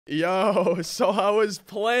Yo, so I was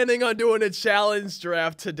planning on doing a challenge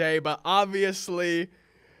draft today, but obviously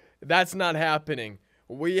that's not happening.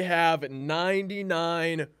 We have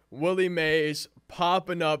 99 Willie Mays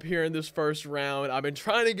popping up here in this first round. I've been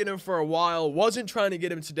trying to get him for a while. Wasn't trying to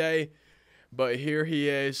get him today, but here he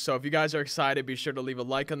is. So if you guys are excited, be sure to leave a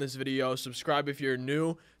like on this video. Subscribe if you're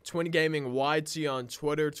new. Twin Gaming YT on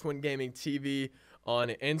Twitter. Twin Gaming TV on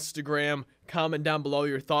Instagram. Comment down below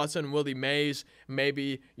your thoughts on Willie Mays.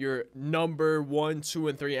 Maybe your number 1, 2,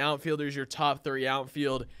 and 3 outfielders, your top 3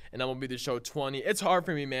 outfield, and I'm going to be the show 20. It's hard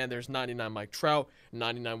for me, man. There's 99 Mike Trout,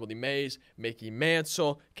 99 Willie Mays, Mickey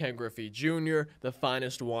Mantle, Ken Griffey Jr., the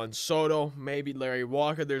finest Juan Soto, maybe Larry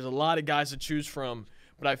Walker. There's a lot of guys to choose from,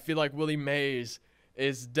 but I feel like Willie Mays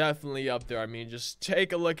is definitely up there. I mean, just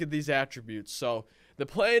take a look at these attributes. So the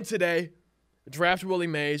plan today, draft Willie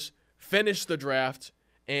Mays, finish the draft,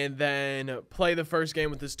 and then play the first game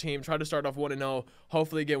with this team. Try to start off 1-0.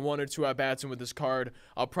 Hopefully get 1 or 2 at-bats in with this card.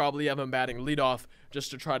 I'll probably have him batting leadoff just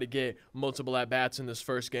to try to get multiple at-bats in this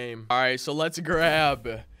first game. All right, so let's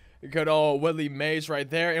grab good old Willie Mays right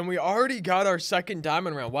there. And we already got our second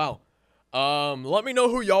diamond round. Wow. Let me know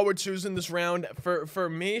who y'all would choose in this round. For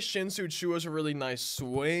me, Shin-Soo Choo is a really nice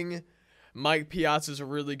swing. Mike Piazza is a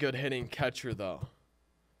really good hitting catcher, though.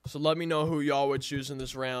 So let me know who y'all would choose in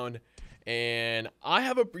this round. And I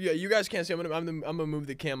have you guys can't see. I'm gonna move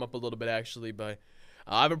the cam up a little bit actually, but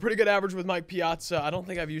I have a pretty good average with Mike Piazza. I don't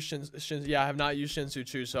think I've used I have not used Shin-Soo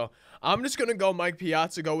Choo, so I'm just gonna go Mike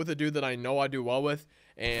Piazza, go with a dude that I know I do well with,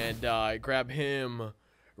 and grab him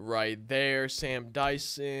right there. Sam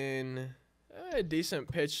Dyson,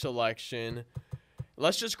 decent pitch selection.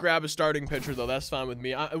 Let's just grab a starting pitcher though. That's fine with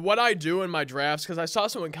me. What I do in my drafts, because I saw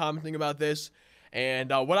someone commenting about this. And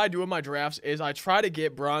what I do in my drafts is I try to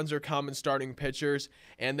get bronze or common starting pitchers.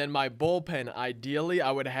 And then my bullpen, ideally,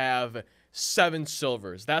 I would have 7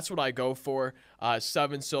 silvers. That's what I go for,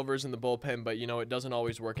 7 silvers in the bullpen. But, you know, it doesn't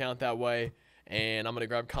always work out that way. And I'm going to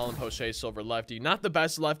grab Colin Poche, silver lefty. Not the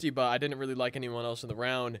best lefty, but I didn't really like anyone else in the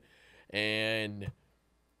round. And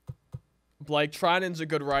Blake Trinan's a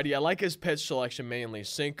good righty. I like his pitch selection mainly.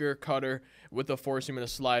 Sinker, cutter, with a four-seam and a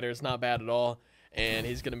slider. It's not bad at all. And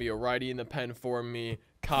he's going to be a righty in the pen for me.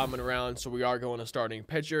 Common round, so we are going to starting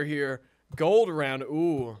pitcher here. Gold round,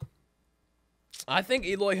 ooh. I think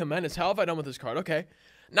Eloy Jimenez. How have I done with this card? Okay,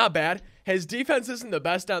 not bad. His defense isn't the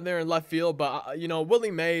best out there in left field, but, you know,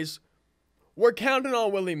 Willie Mays, we're counting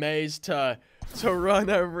on Willie Mays to run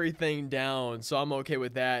everything down, so I'm okay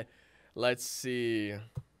with that. Let's see.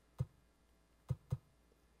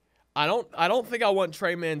 I don't think I want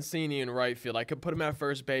Trey Mancini in right field. I could put him at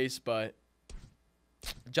first base, but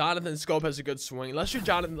Jonathan Scope has a good swing. Let's do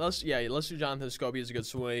Jonathan Scope. He has a good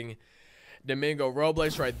swing. Domingo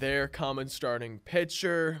Robles right there. Common starting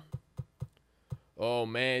pitcher. Oh,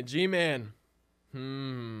 man. G-Man.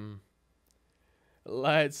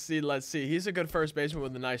 Let's see. He's a good first baseman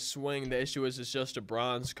with a nice swing. The issue is it's just a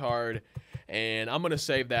bronze card. And I'm going to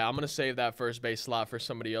save that. I'm going to save that first base slot for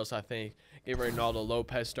somebody else, I think. Get Reynaldo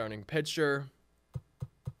Lopez starting pitcher.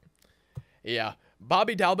 Yeah.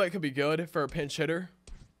 Bobby Dalbec could be good for a pinch hitter.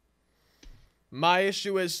 My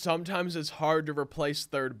issue is sometimes it's hard to replace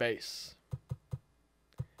third base.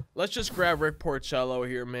 Let's just grab Rick Porcello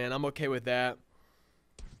here, man. I'm okay with that.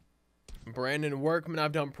 Brandon Workman,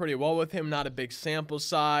 I've done pretty well with him. Not a big sample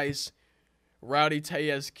size. Rowdy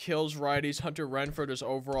Tellez kills righties. Hunter Renfroe is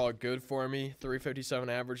overall good for me. 357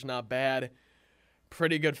 average, not bad.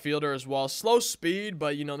 Pretty good fielder as well. Slow speed,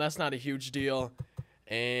 but, you know, that's not a huge deal.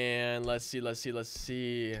 And let's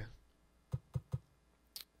see.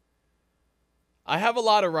 I have a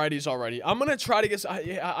lot of righties already. I'm gonna try to get.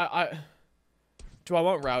 Do I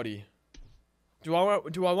want Rowdy? Do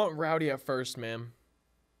I want Rowdy at first, man?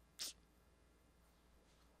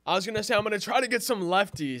 I was gonna say I'm gonna try to get some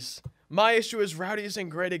lefties. My issue is Rowdy isn't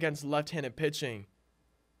great against left-handed pitching.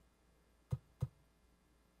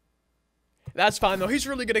 That's fine though. He's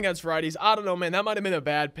really good against righties. I don't know, man. That might have been a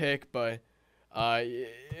bad pick, but.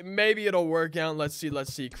 Maybe it'll work out. Let's see.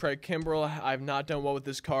 Craig Kimbrell. I've not done well with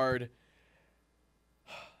this card.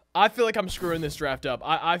 I feel like I'm screwing this draft up.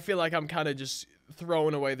 I feel like I'm kind of just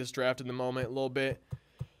throwing away this draft in the moment a little bit.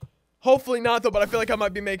 Hopefully not, though, but I feel like I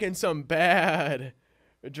might be making some bad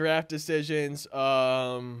draft decisions.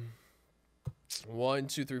 1,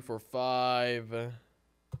 2, 3, 4, 5.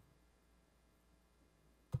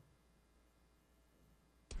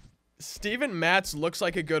 Steven Matz looks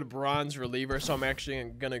like a good bronze reliever, so I'm actually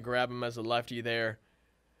going to grab him as a lefty there.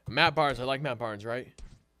 Matt Barnes. I like Matt Barnes, right?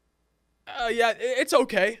 Yeah, it's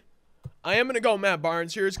okay. I am going to go Matt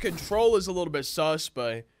Barnes here. His control is a little bit sus,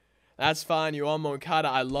 but That's fine. You on Moncada.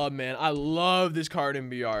 I love, man. I love this card in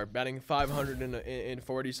BR. Batting 500 in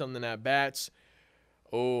 40-something at bats.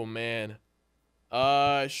 Oh, man.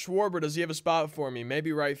 Schwarber, does he have a spot for me?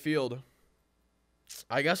 Maybe right field.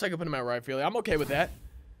 I guess I could put him at right field. I'm okay with that.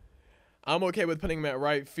 I'm okay with putting him at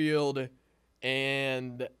right field.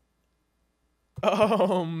 And...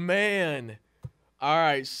 oh, man. All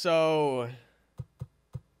right, so...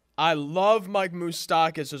 I love Mike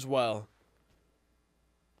Moustakas as well.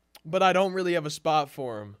 But I don't really have a spot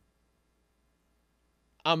for him.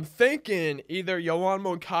 I'm thinking either Yohan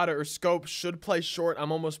Moncada or Scope should play short.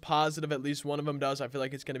 I'm almost positive at least one of them does. I feel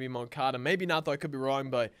like it's going to be Moncada. Maybe not, though. I could be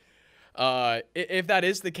wrong, but if that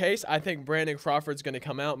is the case, I think Brandon Crawford's going to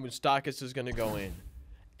come out. Moustakas is going to go in,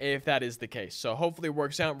 if that is the case. So hopefully it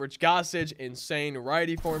works out. Rich Gossage, insane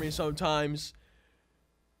righty for me sometimes.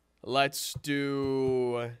 Let's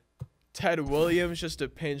do Ted Williams, just a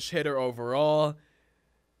pinch hitter overall.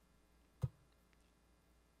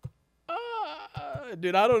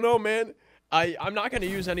 Dude, I don't know, man. I'm not going to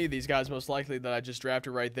use any of these guys, most likely, that I just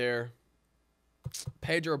drafted right there.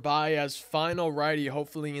 Pedro Baez, final righty,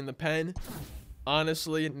 hopefully in the pen.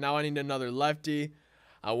 Honestly, now I need another lefty.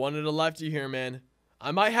 I wanted a lefty here, man.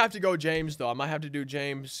 I might have to go James, though. I might have to do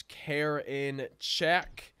James Karinchak.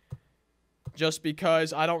 Just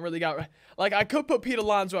because I don't really got... like, I could put Pete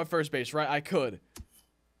Alonso at first base, right? I could.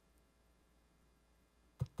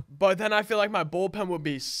 But then I feel like my bullpen would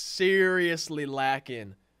be seriously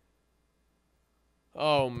lacking.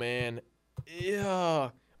 Oh, man. Yeah.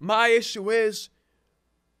 My issue is,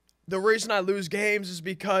 the reason I lose games is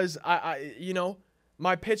because, you know,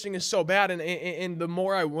 my pitching is so bad. And the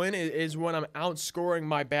more I win is when I'm outscoring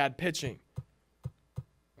my bad pitching.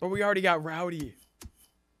 But we already got Rowdy.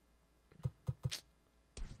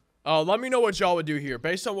 Let me know what y'all would do here.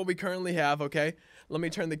 Based on what we currently have, okay? Let me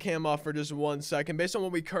turn the cam off for just 1 second. Based on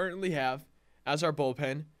what we currently have as our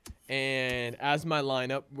bullpen and as my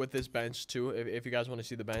lineup with this bench too, if you guys want to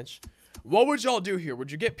see the bench, what would y'all do here? Would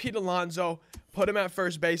you get Pete Alonso, put him at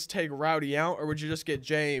first base, take Rowdy out, or would you just get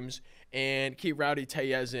James and keep Rowdy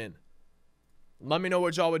Tellez in? Let me know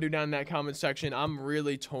what y'all would do down in that comment section. I'm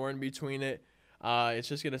really torn between it. It's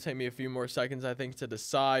just going to take me a few more seconds, I think, to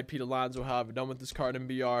decide. Pete Alonso, how I've done with this card in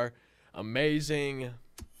BR. Amazing.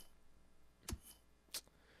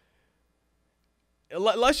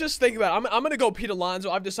 Let's just think about it. I'm going to go Pete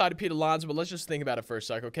Alonso. I've decided Pete Alonso, but let's just think about it for a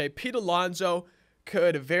sec, okay? Pete Alonso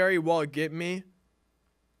could very well get me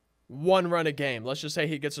 1 run a game. Let's just say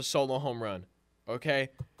he gets a solo home run, okay?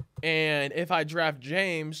 And if I draft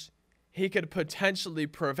James, he could potentially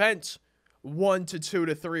prevent 1 to 2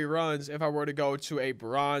 to 3 runs if I were to go to a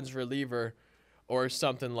bronze reliever or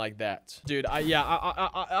something like that. Dude,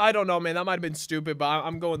 I don't know, man. That might have been stupid, but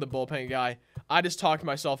I'm going the bullpen guy. I just talked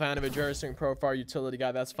myself out of it. Jurising profile utility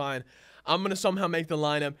guy. That's fine. I'm going to somehow make the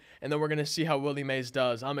lineup, and then we're going to see how Willie Mays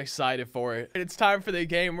does. I'm excited for it. It's time for the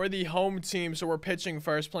game. We're the home team, so we're pitching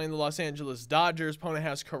first, playing the Los Angeles Dodgers. Opponent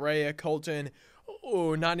has Correa, Colton,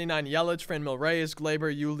 99 Yelich, Franmil Reyes,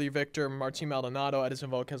 Glaber, Yuli, Victor, Martin Maldonado, Edison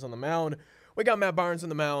Volquez on the mound. We got Matt Barnes on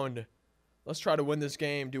the mound. Let's try to win this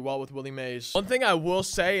game, do well with Willie Mays. One thing I will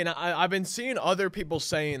say, and I've been seeing other people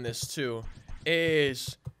saying this too,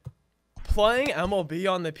 is playing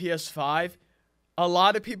MLB on the PS5, a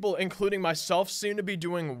lot of people, including myself, seem to be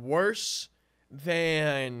doing worse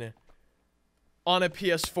than on a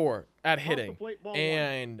PS4 at hitting.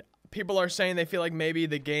 And people are saying they feel like maybe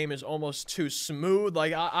the game is almost too smooth.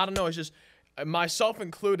 Like, I don't know. It's just, myself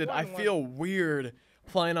included, I feel weird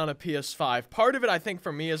playing on a PS5. Part of it, I think,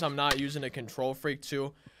 for me, is I'm not using a control freak,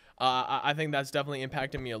 too. I think that's definitely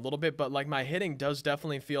impacting me a little bit. But, like, my hitting does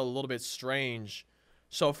definitely feel a little bit strange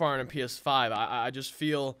so far on a PS5. I just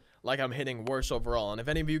feel like I'm hitting worse overall. And if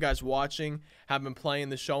any of you guys watching have been playing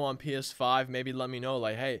the show on PS5, maybe let me know,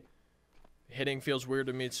 like, hey, hitting feels weird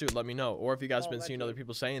to me too. Let me know. Or if you guys have been seeing other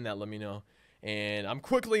people saying that, let me know. And I'm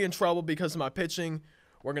quickly in trouble because of my pitching.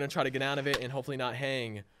 We're going to try to get out of it and hopefully not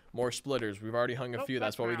hang more splitters. We've already hung a few.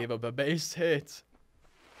 That's why we gave up a base hit.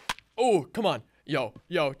 Oh, come on. Yo.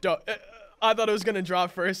 I thought it was going to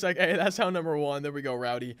drop for a sec. Hey, that's how number 1. There we go,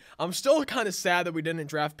 Rowdy. I'm still kind of sad that we didn't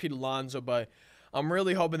draft Pete Alonso, but I'm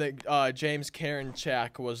really hoping that James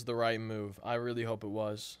Karinchak was the right move. I really hope it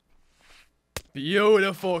was.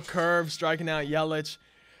 Beautiful curve, striking out Yelich.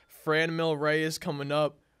 Franmil Reyes coming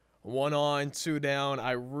up. 1 on, 2 down.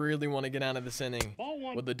 I really want to get out of this inning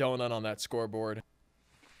with the donut on that scoreboard.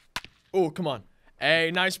 Oh, come on.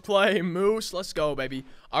 Hey, nice play, Moose. Let's go, baby.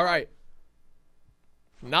 All right.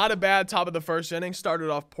 Not a bad top of the first inning.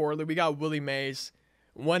 Started off poorly. We got Willie Mays.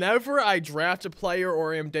 Whenever I draft a player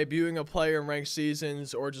or am debuting a player in ranked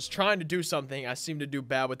seasons or just trying to do something, I seem to do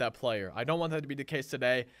bad with that player. I don't want that to be the case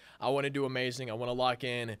today. I want to do amazing. I want to lock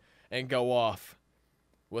in and go off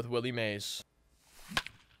with Willie Mays.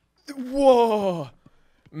 Whoa.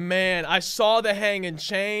 Man, I saw the hang and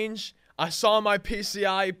change. I saw my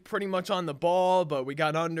PCI pretty much on the ball, but we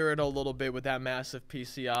got under it a little bit with that massive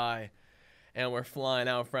PCI. And we're flying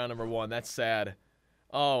out for round number 1. That's sad.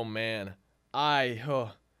 Oh, man.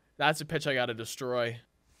 That's a pitch I got to destroy.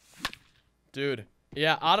 Dude.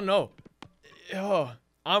 Yeah, I don't know.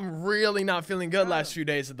 I'm really not feeling good last few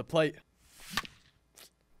days at the plate.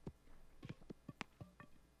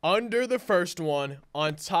 Under the first one,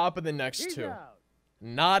 on top of the next 2.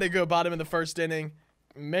 Not a good bottom in the first inning.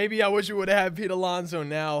 Maybe I wish we would have had Pete Alonso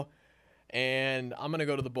now. And I'm going to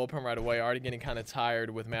go to the bullpen right away. Already getting kind of tired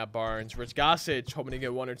with Matt Barnes. Rich Gossage, hoping to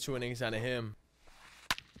get 1 or 2 innings out of him.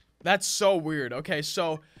 That's so weird. Okay,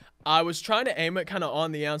 so I was trying to aim it kind of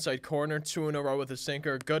on the outside corner. 2 in a row with a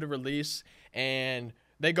sinker. Good release. And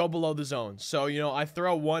they go below the zone. So, you know, I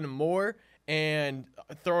throw 1 more and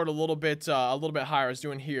throw it a little bit higher. I was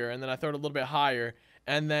doing here. And then I throw it a little bit higher.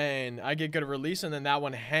 And then I get good release. And then that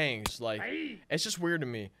one hangs. Like, it's just weird to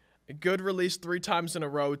me. Good release 3 times in a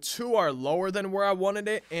row. 2 are lower than where I wanted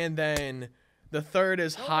it. And then the third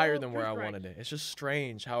is higher than where I wanted it. It's just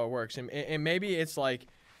strange how it works. And maybe it's like,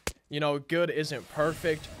 you know, good isn't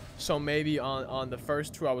perfect. So maybe on the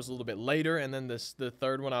first 2 I was a little bit later. And then the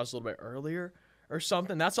third one I was a little bit earlier or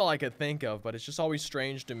something. That's all I could think of. But it's just always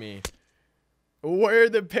strange to me where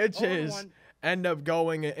the pitches end up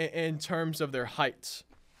going in terms of their heights.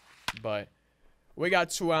 But we got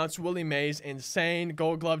 2 outs. Willie Mays, insane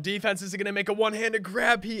Gold Glove defense. Is he going to make a one-handed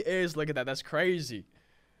grab? He is. Look at that. That's crazy.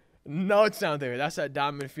 No, it's down there. That's that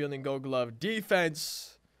diamond fielding Gold Glove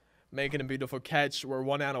defense. Making a beautiful catch. We're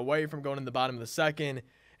 1 out away from going in the bottom of the second.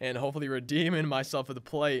 And hopefully redeeming myself at the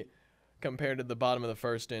plate compared to the bottom of the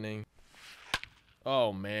first inning.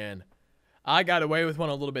 Oh, man. I got away with one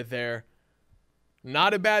a little bit there.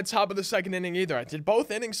 Not a bad top of the second inning either. Did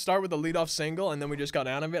both innings start with a leadoff single and then we just got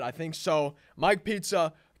out of it? I think so. Mike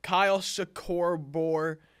Pizza, Kyle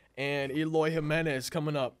Shakorbor, and Eloy Jimenez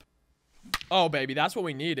coming up. Oh, baby, that's what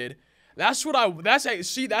we needed. That's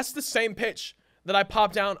the same pitch that I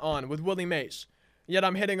popped down on with Willie Mays. Yet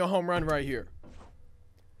I'm hitting a home run right here.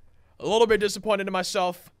 A little bit disappointed in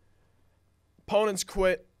myself. Opponents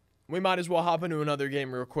quit. We might as well hop into another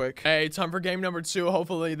game real quick. Hey, time for game number 2.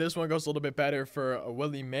 Hopefully this one goes a little bit better for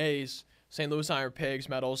Willie Mays. St. Louis Iron Pigs,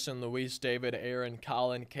 Matt Olson, Luis, David, Aaron,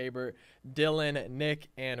 Colin, Kabert, Dylan, Nick,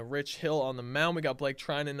 and Rich Hill on the mound. We got Blake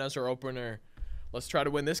Trinan as our opener. Let's try to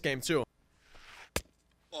win this game too.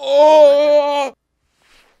 Oh!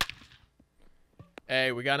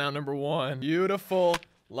 Hey, we got out number 1. Beautiful.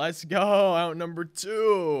 Let's go. Out number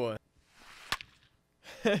 2.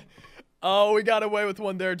 Oh, we got away with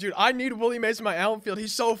one there, dude. I need Willie Mays in my outfield.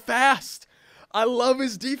 He's so fast. I love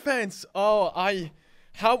his defense. Oh,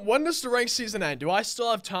 when does the ranked season end? Do I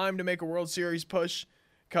still have time to make a World Series push?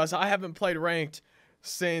 Because I haven't played ranked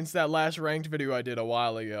since that last ranked video I did a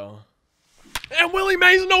while ago. And Willie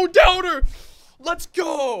Mays, no doubter. Let's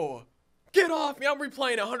go. Get off me. I'm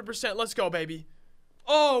replaying 100%. Let's go, baby.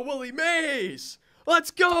 Oh, Willie Mays.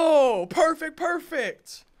 Let's go. Perfect,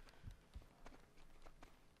 perfect.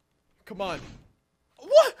 Come on.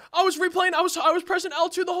 What? I was replaying. I was pressing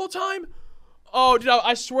L2 the whole time. Oh, dude,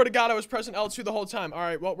 I swear to God I was pressing L2 the whole time. All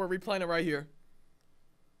right, well, we're replaying it right here.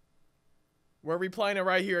 We're replaying it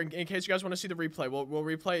right here in case you guys want to see the replay. We'll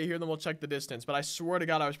replay it here, then we'll check the distance. But I swear to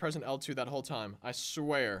God I was pressing L2 that whole time. I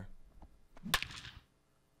swear.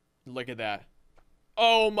 Look at that.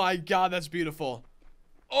 Oh, my God, that's beautiful.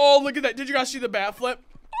 Oh, look at that. Did you guys see the bat flip?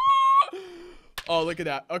 Oh, look at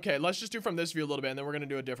that. Okay, let's just do from this view a little bit, and then we're going to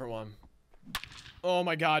do a different one. Oh,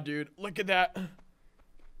 my God, dude. Look at that.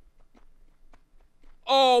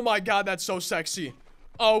 Oh, my God, that's so sexy.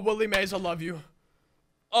 Oh, Willie Mays, I love you.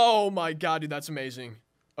 Oh, my God, dude, that's amazing.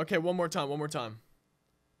 Okay, one more time, one more time.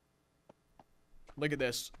 Look at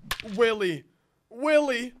this. Willie.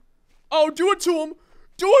 Willie. Oh, do it to him.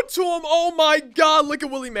 Do it to him. Oh, my God, look at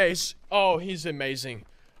Willie Mays. Oh, he's amazing.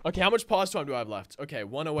 Okay, how much pause time do I have left? Okay,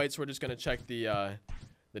 108, so we're just going to check the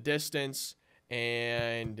distance.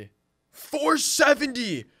 And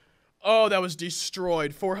 470. Oh, that was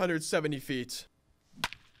destroyed. 470 feet.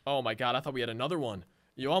 Oh, my God, I thought we had another one.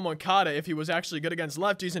 Yoel Moncada, if he was actually good against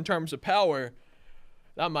lefties in terms of power,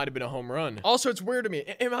 that might have been a home run. Also, it's weird to me.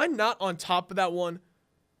 Am I not on top of that one?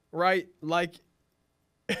 Right? Like,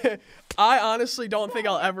 I honestly don't think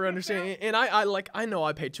I'll ever understand. And I know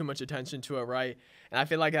I pay too much attention to it, right? And I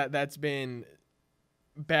feel like that's been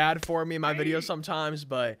bad for me in my videos sometimes,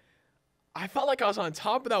 but I felt like I was on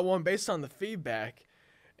top of that one based on the feedback.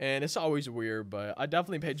 And it's always weird, but I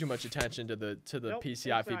definitely paid too much attention to the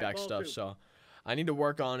PCI feedback stuff, so I need to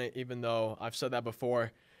work on it, even though I've said that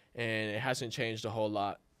before, and it hasn't changed a whole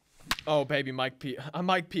lot. Oh, baby, Mike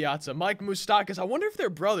Piazza. Mike Moustakas. I wonder if they're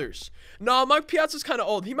brothers. No, Mike Piazza's kind of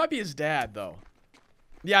old. He might be his dad, though.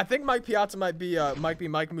 Yeah, I think Mike Piazza might be Mike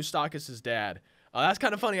Moustakas' dad. That's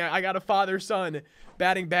kind of funny. I got a father-son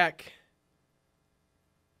batting back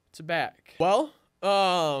to back. Well,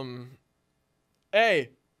 hey,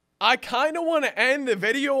 I kind of want to end the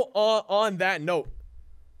video on that note.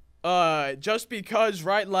 Just because,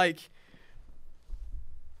 right, like,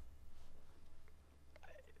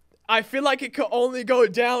 I feel like it could only go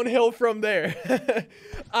downhill from there.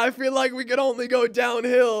 I feel like we could only go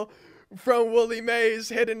downhill from Willie Mays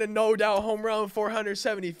hitting a no-doubt home run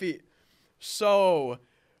 470 feet. So,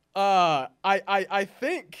 I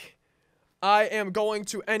think I am going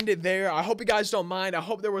to end it there. I hope you guys don't mind. I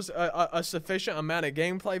hope there was a sufficient amount of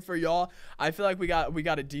gameplay for y'all. I feel like we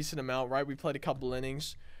got a decent amount, right? We played a couple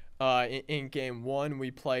innings in game 1.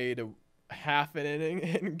 We played half an inning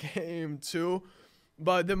in game 2.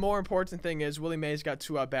 But the more important thing is Willie Mays got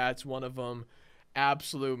 2 at-bats. One of them,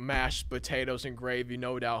 absolute mashed potatoes and gravy,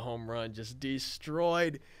 no doubt home run. Just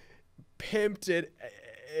destroyed, pimped it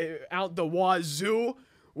out the wazoo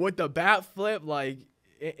with the bat flip. Like,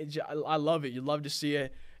 I love it. You love to see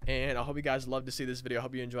it. And I hope you guys love to see this video. I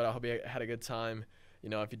hope you enjoyed it. I hope you had a good time. You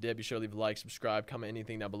know, if you did, be sure to leave a like, subscribe, comment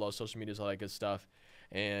anything down below, social medias, all that good stuff.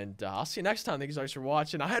 And I'll see you next time. Thank you guys for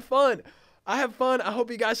watching. I had fun. I hope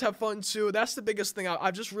you guys have fun too. That's the biggest thing.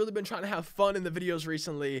 I've just really been trying to have fun in the videos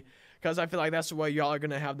recently, because I feel like that's the way y'all are going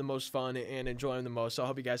to have the most fun and enjoy them the most. So I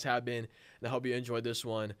hope you guys have been, and I hope you enjoyed this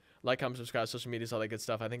one. Like, comment, subscribe, social medias, all that good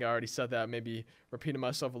stuff. I think I already said that, maybe repeating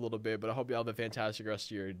myself a little bit, but I hope you all have a fantastic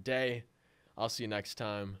rest of your day. I'll see you next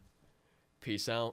time. Peace out.